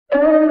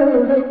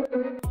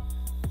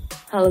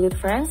Hello good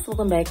friends,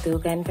 welcome back to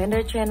Kind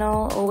Vendor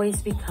channel.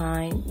 Always be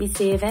kind, be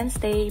safe and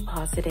stay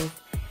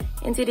positive.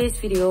 In today's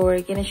video,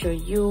 we're gonna show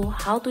you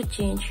how to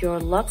change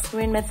your lock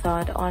screen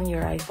method on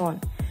your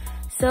iPhone.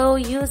 So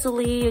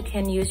usually you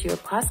can use your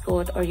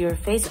passcode or your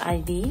Face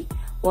ID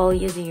while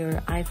using your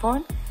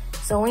iPhone.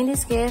 So in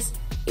this case,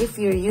 if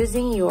you're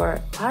using your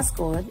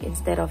passcode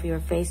instead of your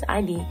Face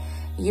ID,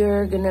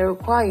 you're gonna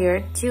require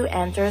to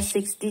enter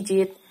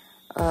 6-digit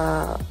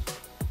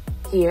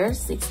here,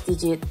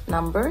 6-digit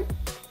number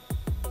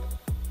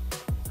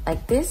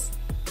like this.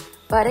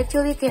 But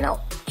actually you can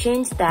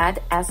change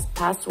that as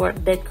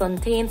password that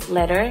contains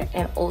letter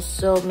and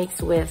also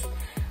mixed with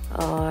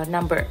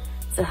number.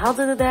 So how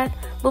to do that?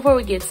 Before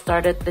we get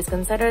started, please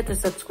consider to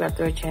subscribe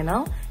to our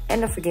channel and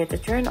don't forget to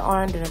turn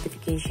on the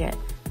notification.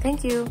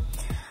 Thank you.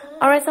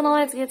 Alright, so now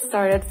let's get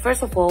started.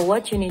 First of all,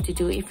 what you need to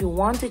do if you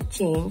want to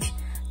change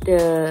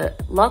the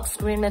lock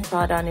screen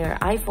method on your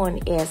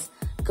iPhone is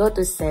go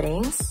to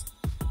settings,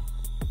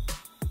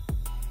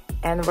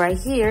 and right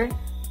here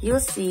you'll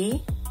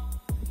see,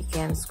 you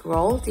can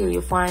scroll till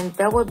you find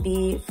there will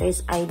be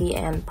Face ID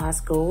and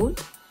passcode.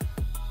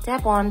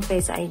 Tap on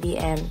Face ID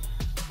and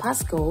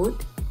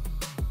passcode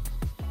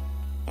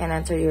and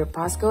enter your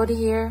passcode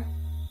here.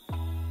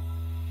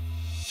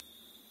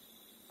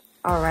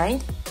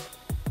 Alright,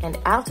 and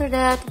after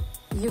that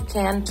you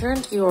can turn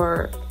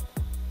your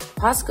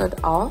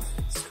passcode off.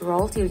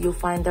 Scroll till you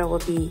find there will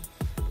be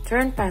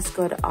turn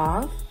passcode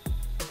off.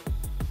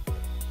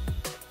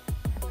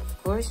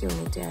 Of course, you'll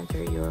need to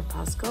enter your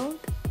passcode.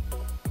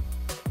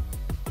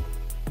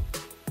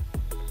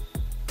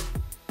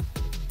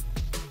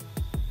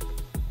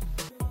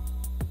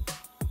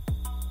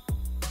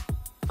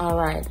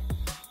 Alright,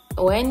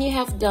 when you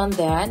have done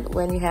that,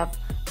 when you have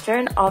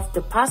turned off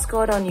the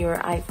passcode on your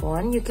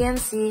iPhone, you can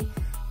see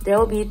there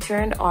will be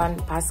turned on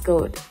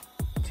passcode.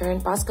 Turn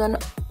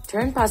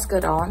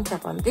passcode on,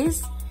 tap on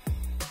this,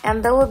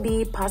 and there will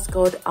be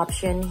passcode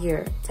option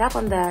here. Tap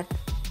on that,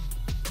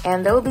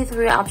 and there will be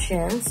 3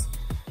 options.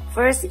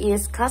 First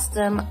is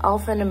custom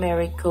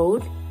alphanumeric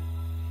code,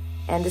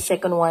 and the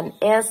second one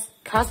is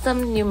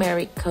custom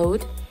numeric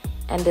code,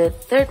 and the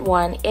third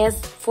one is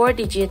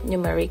 4-digit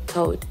numeric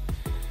code.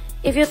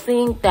 If you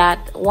think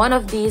that one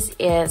of these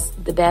is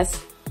the best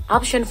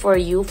option for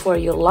you for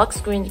your lock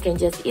screen, you can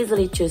just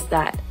easily choose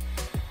that.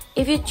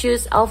 If you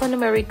choose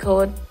alphanumeric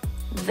code,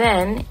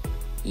 then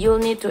you'll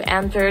need to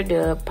enter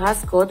the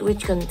passcode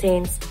which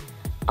contains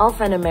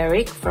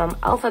alphanumeric from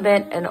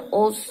alphabet and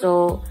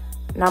also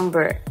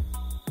number.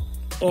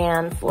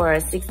 And for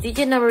a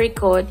 6-digit numeric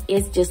code,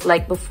 it's just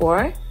like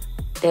before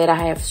that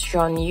I have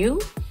shown you.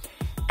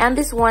 And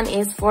this one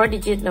is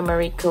 4-digit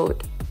numeric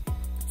code.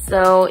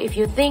 So if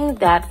you think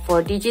that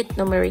 4-digit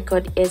numeric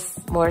code is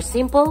more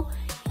simple,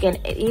 you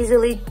can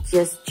easily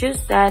just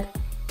choose that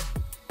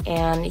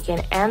and you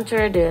can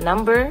enter the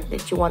number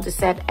that you want to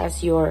set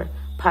as your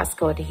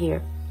passcode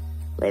here.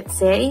 Let's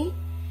say,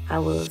 I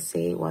will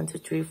say 1, 2,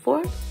 3,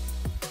 4.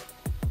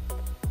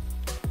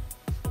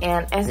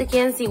 And as you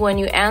can see, when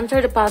you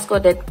enter the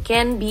passcode that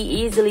can be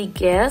easily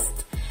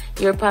guessed,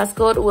 your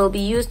passcode will be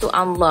used to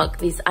unlock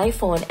this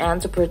iPhone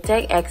and to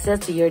protect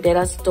access to your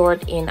data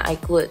stored in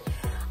iCloud.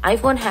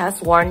 iPhone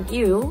has warned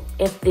you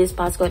if this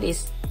passcode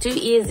is too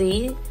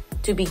easy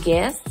to be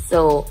guessed.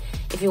 So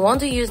if you want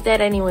to use that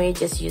anyway,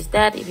 just use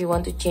that. If you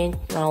want to change,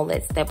 now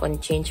let's tap on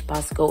change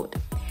passcode.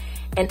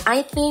 And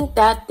I think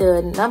that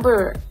the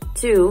number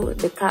 2,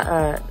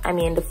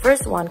 the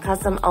first one,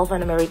 custom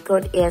alphanumeric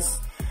code, is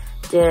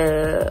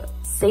the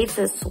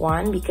safest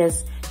one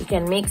because you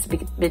can mix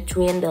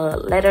between the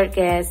letter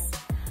case,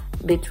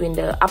 between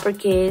the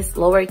uppercase,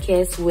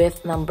 lowercase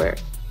with number.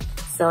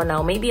 So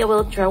now maybe I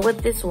will try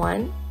with this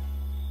one.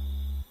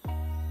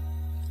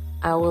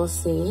 I will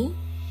see.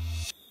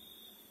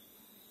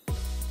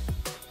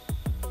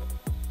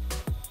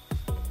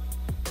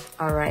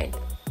 Alright,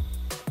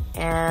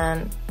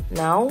 and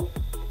now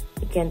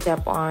you can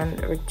tap on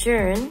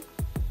return,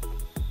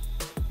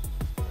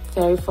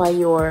 verify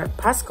your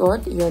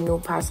passcode, your new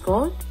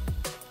passcode,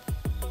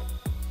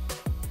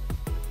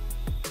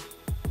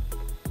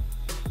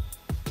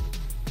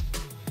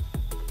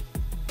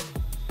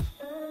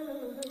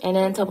 and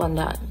then tap on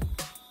that.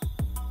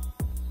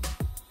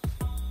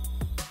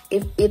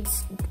 If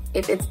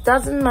it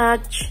doesn't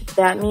match,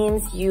 that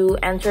means you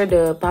enter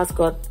the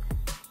passcode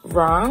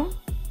wrong.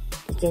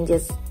 You can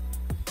just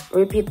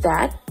repeat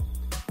that.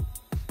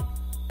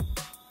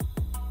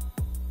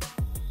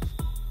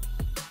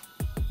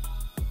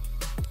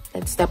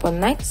 Let's tap on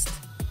next.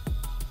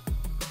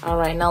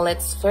 Alright, now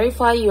let's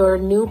verify your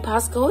new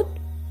passcode.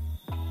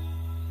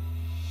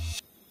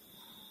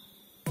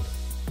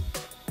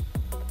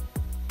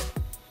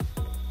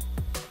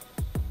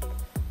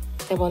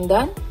 Tap on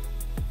done.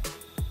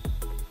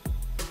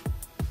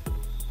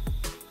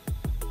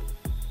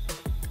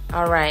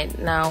 Alright,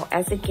 now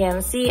as you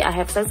can see, I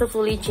have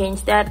successfully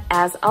changed that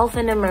as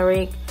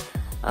alphanumeric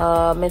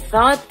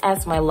method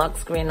as my lock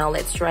screen. Now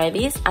let's try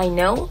this. I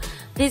know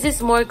this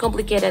is more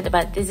complicated,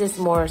 but this is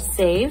more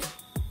safe.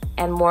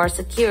 and more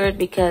secured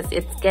because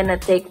it's gonna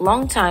take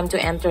long time to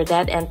enter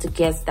that and to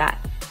guess that.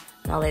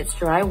 Now let's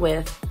try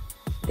with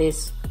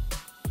this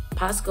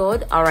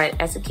passcode. Alright,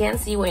 as you can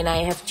see, when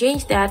I have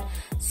changed that,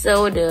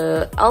 so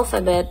the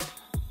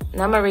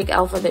numeric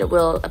alphabet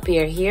will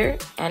appear here,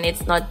 and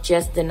it's not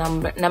just the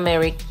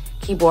numeric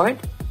keyboard.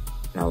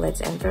 Now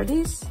let's enter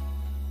this.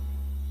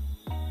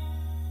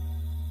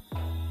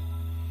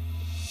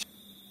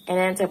 And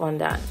then tap on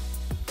done.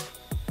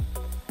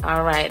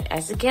 Alright,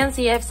 as you can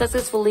see, I've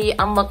successfully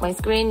unlocked my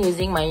screen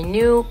using my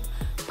new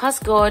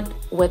passcode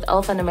with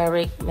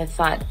alphanumeric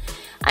method.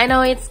 I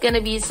know it's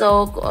gonna be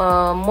so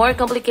more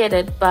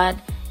complicated, but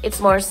it's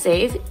more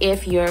safe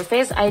if your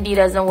Face ID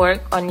doesn't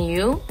work on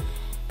you.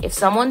 If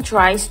someone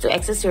tries to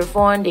access your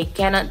phone, they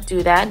cannot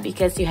do that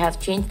because you have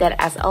changed that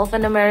as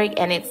alphanumeric,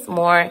 and it's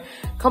more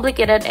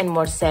complicated and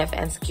more safe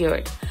and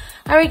secured.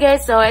 Alright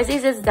guys, so as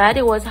it is that,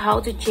 it was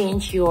how to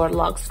change your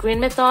lock screen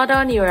method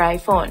on your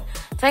iPhone.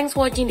 Thanks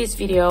for watching this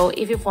video.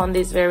 If you found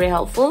this very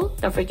helpful,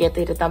 don't forget to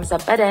hit the thumbs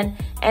up button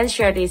and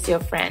share this with your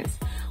friends.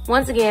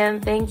 Once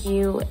again, thank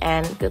you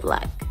and good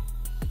luck.